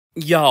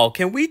Y'all,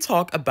 can we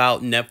talk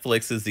about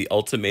Netflix's The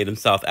Ultimatum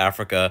South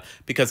Africa?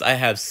 Because I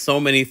have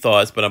so many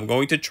thoughts, but I'm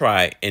going to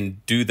try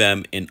and do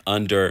them in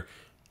under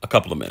a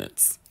couple of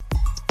minutes.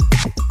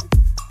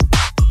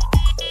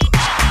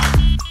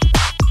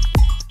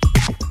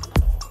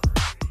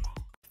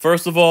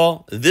 First of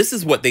all, this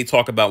is what they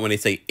talk about when they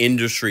say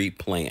industry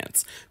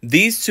plants.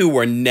 These two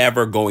were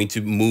never going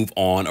to move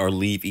on or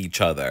leave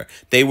each other.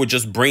 They were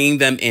just bringing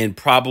them in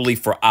probably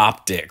for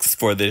optics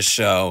for this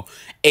show.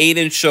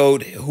 Aiden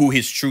showed who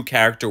his true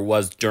character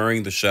was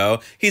during the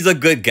show. He's a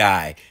good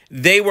guy.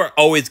 They were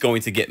always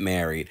going to get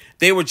married.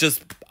 They were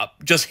just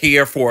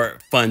here for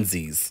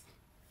funsies.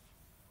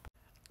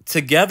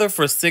 Together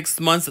for 6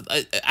 months.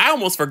 I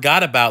almost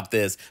forgot about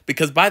this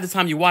because by the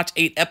time you watch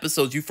 8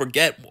 episodes, you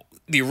forget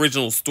the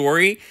original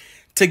story.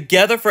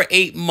 Together for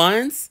 8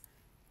 months,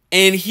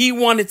 and he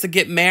wanted to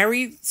get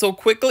married so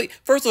quickly.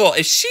 First of all,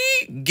 if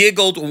she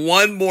giggled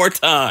one more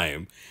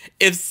time,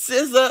 if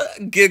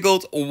SZA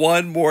giggled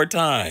one more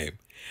time,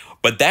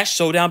 but that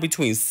showdown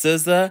between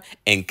SZA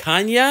and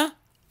Kanye,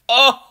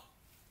 oh,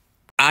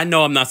 I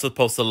know I'm not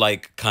supposed to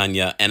like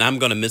Kanye, and I'm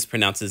going to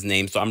mispronounce his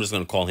name, so I'm just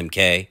going to call him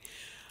K.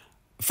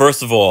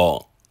 First of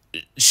all,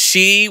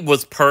 she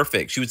was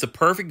perfect. She was a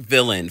perfect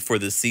villain for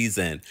the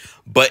season.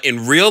 But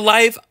in real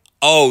life,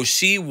 oh,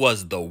 she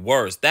was the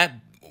worst. That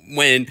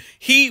when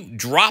he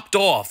dropped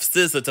off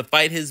SZA to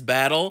fight his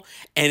battle,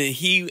 and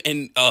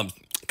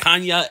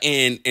Kanye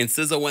and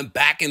SZA went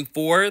back and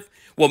forth.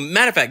 Well,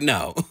 matter of fact,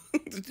 no.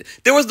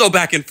 There was no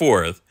back and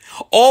forth.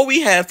 All we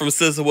had from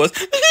SZA was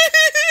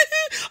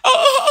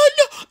oh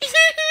no.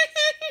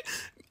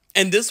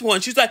 And this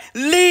one, she's like,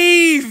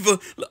 leave.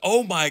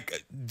 Oh my God.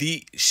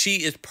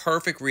 She is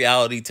perfect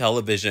reality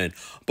television.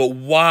 But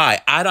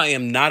why? I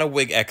am not a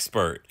wig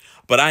expert,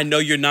 but I know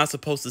you're not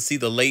supposed to see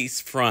the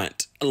lace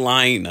front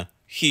line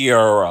here.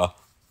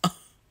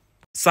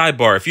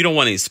 Sidebar, if you don't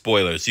want any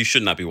spoilers, you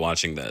should not be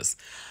watching this.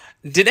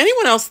 Did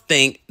anyone else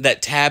think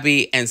that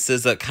Tabby and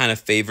SZA kind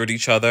of favored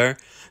each other?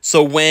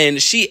 So when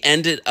she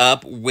ended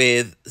up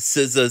with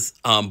SZA's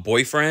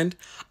boyfriend,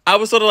 I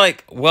was sort of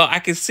like, well, I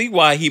can see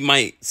why he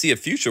might see a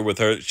future with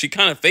her. She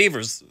kind of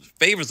favors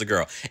the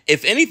girl.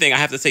 If anything, I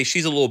have to say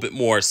she's a little bit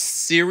more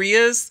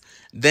serious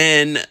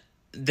than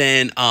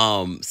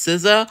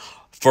SZA.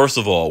 First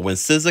of all, when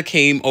SZA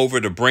came over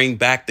to bring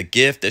back the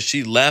gift that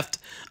she left,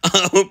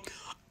 oh,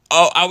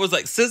 I was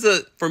like,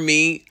 SZA, for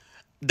me,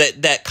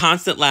 that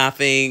constant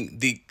laughing,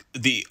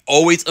 the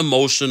always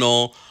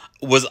emotional,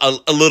 was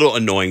a little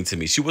annoying to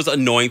me. She was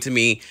annoying to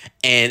me,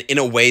 and in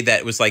a way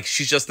that was like,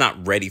 she's just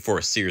not ready for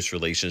a serious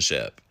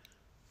relationship.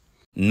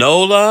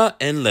 Nola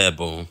and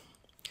Lebo.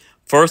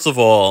 First of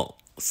all,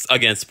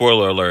 again,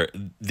 spoiler alert,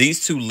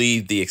 these two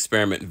leave the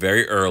experiment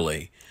very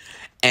early.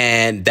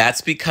 And that's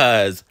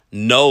because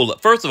Nola,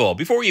 first of all,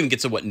 before we even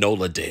get to what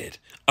Nola did,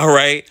 all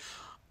right,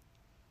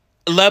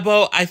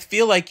 Lebo, I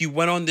feel like you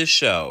went on this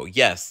show,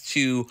 yes,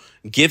 to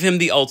give him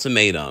the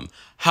ultimatum.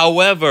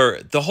 However,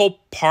 the whole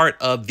part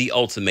of the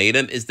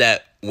ultimatum is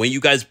that when you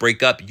guys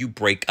break up, you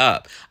break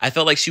up. I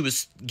felt like she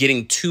was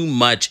getting too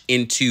much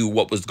into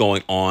what was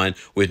going on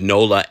with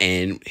Nola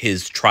and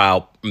his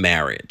trial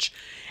marriage.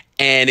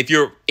 And if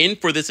you're in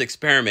for this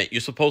experiment,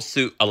 you're supposed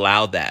to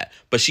allow that.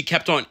 But she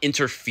kept on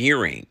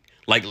interfering.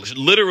 Like,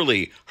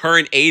 literally, her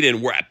and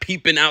Aiden were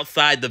peeping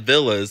outside the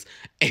villas,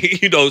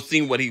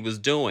 seeing what he was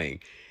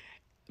doing.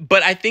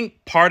 But I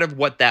think part of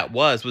what that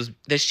was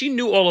that she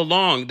knew all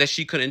along that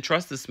she couldn't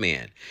trust this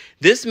man.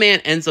 This man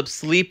ends up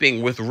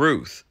sleeping with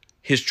Ruth,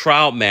 his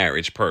trial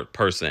marriage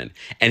person.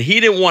 And he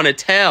didn't want to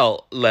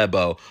tell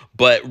Lebo,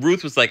 but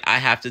Ruth was like, I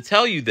have to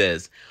tell you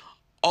this.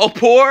 Oh,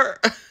 poor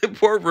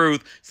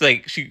Ruth. It's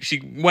like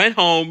she went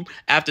home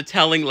after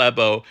telling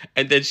Lebo,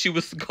 and then she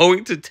was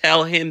going to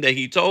tell him that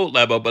he told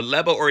Lebo, but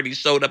Lebo already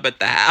showed up at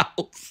the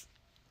house,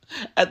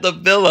 at the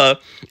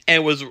villa,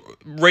 and was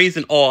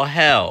raising all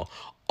hell.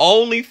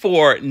 Only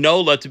for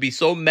Nola to be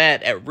so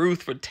mad at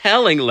Ruth for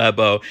telling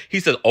Lebo. He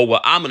said, oh,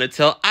 well, I'm going to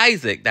tell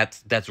Isaac.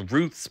 That's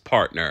Ruth's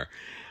partner,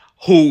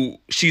 who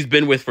she's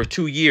been with for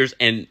 2 years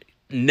and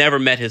never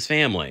met his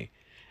family.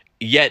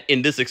 Yet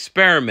in this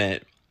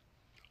experiment,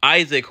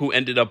 Isaac, who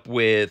ended up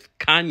with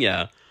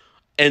Kanye,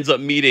 ends up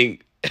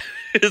meeting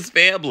his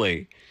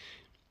family.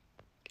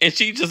 And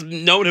she just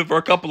known him for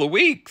a couple of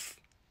weeks.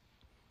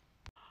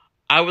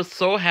 I was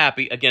so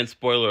happy, again,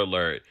 spoiler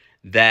alert,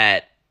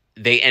 that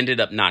they ended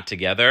up not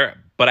together,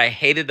 but I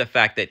hated the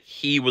fact that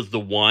he was the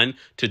one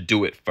to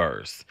do it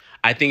first.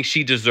 I think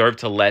she deserved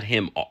to let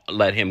him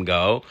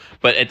go,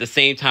 but at the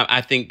same time,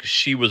 I think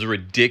she was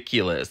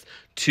ridiculous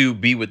to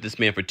be with this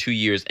man for 2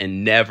 years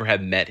and never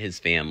have met his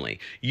family.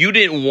 You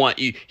didn't want,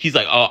 he's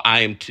like, oh,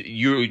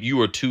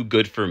 you are too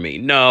good for me.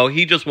 No,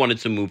 he just wanted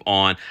to move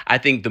on. I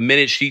think the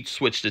minute she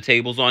switched the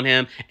tables on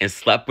him and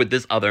slept with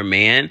this other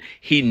man,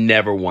 he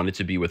never wanted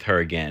to be with her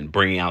again,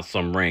 bringing out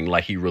some ring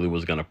like he really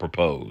was going to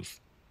propose.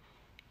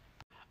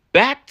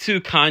 Back to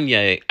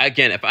Kanye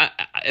again.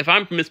 If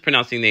I'm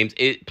mispronouncing names,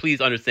 please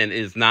understand it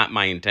is not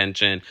my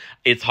intention.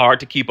 It's hard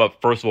to keep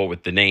up, first of all,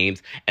 with the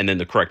names and then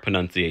the correct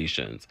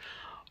pronunciations.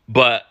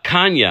 But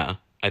Kanye,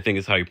 I think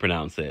is how you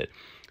pronounce it.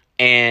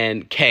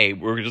 And K,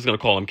 we're just going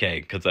to call him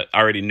K because I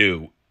already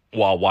knew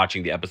while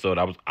watching the episode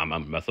I'm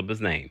going to mess up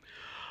his name.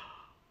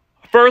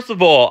 First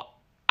of all,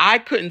 I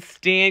couldn't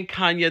stand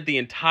Kanya the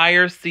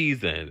entire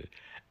season.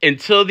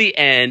 Until the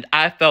end,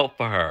 I felt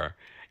for her.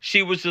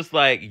 She was just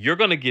like, you're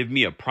going to give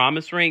me a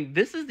promise ring?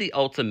 This is the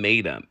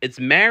ultimatum. It's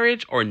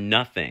marriage or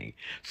nothing.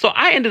 So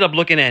I ended up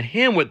looking at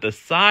him with the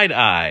side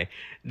eye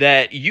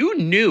that you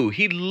knew.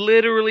 He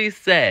literally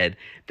said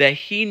that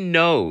he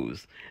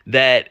knows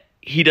that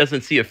he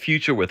doesn't see a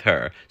future with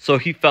her. So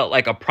he felt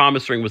like a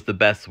promise ring was the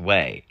best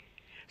way.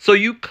 So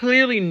you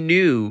clearly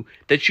knew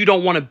that you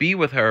don't want to be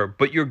with her,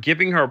 but you're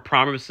giving her a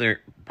promise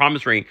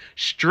ring,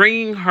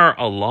 stringing her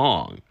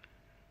along.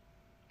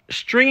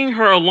 Stringing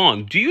her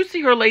along. Do you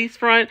see her lace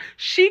front?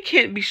 She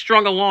can't be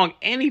strung along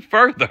any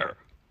further.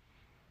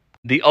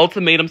 The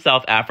Ultimatum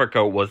South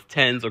Africa was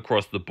 10s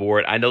across the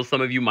board. I know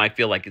some of you might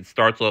feel like it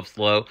starts off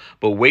slow,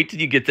 but wait till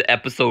you get to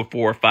episode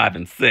 4, 5,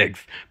 and 6,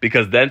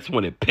 because that's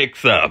when it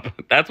picks up.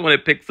 That's when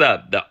it picks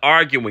up. The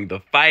arguing, the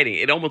fighting.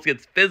 It almost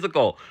gets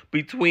physical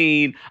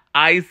between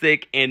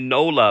Isaac and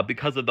Nola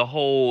because of the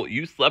whole,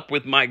 you slept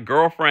with my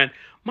girlfriend.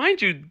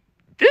 Mind you,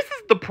 this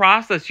is the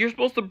process. You're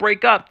supposed to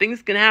break up.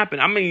 Things can happen.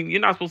 I mean,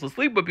 you're not supposed to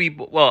sleep with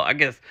people. Well, I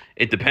guess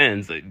it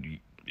depends.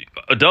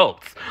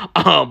 Adults.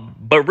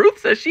 But Ruth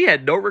says she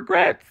had no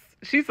regrets.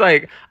 She's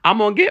like, I'm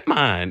going to get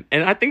mine.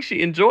 And I think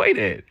she enjoyed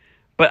it.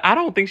 But I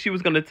don't think she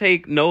was going to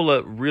take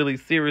Nola really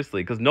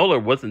seriously because Nola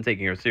wasn't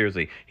taking her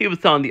seriously. He was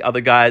telling the other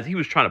guys, he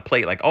was trying to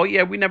play it like, oh,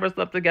 yeah, we never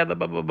slept together,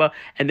 blah, blah, blah.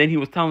 And then he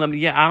was telling them,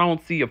 yeah, I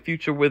don't see a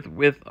future with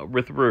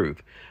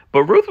Ruth.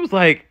 But Ruth was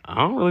like, I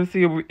don't really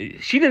see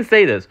she didn't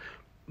say this.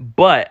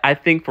 But I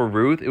think for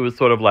Ruth, it was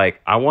sort of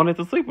like, I wanted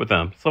to sleep with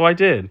them, so I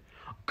did.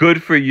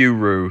 Good for you,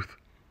 Ruth.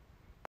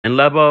 And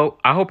Lebo,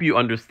 I hope you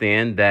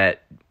understand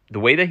that the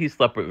way that he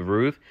slept with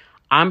Ruth,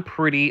 I'm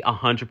pretty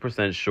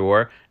 100%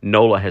 sure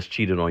Nola has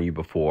cheated on you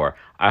before.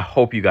 I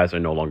hope you guys are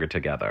no longer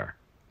together.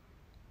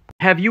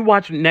 Have you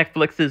watched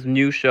Netflix's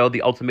new show,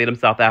 The Ultimatum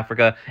South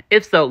Africa?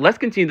 If so, let's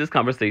continue this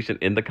conversation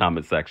in the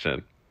comment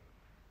section.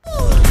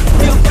 You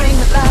bring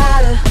the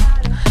ladder.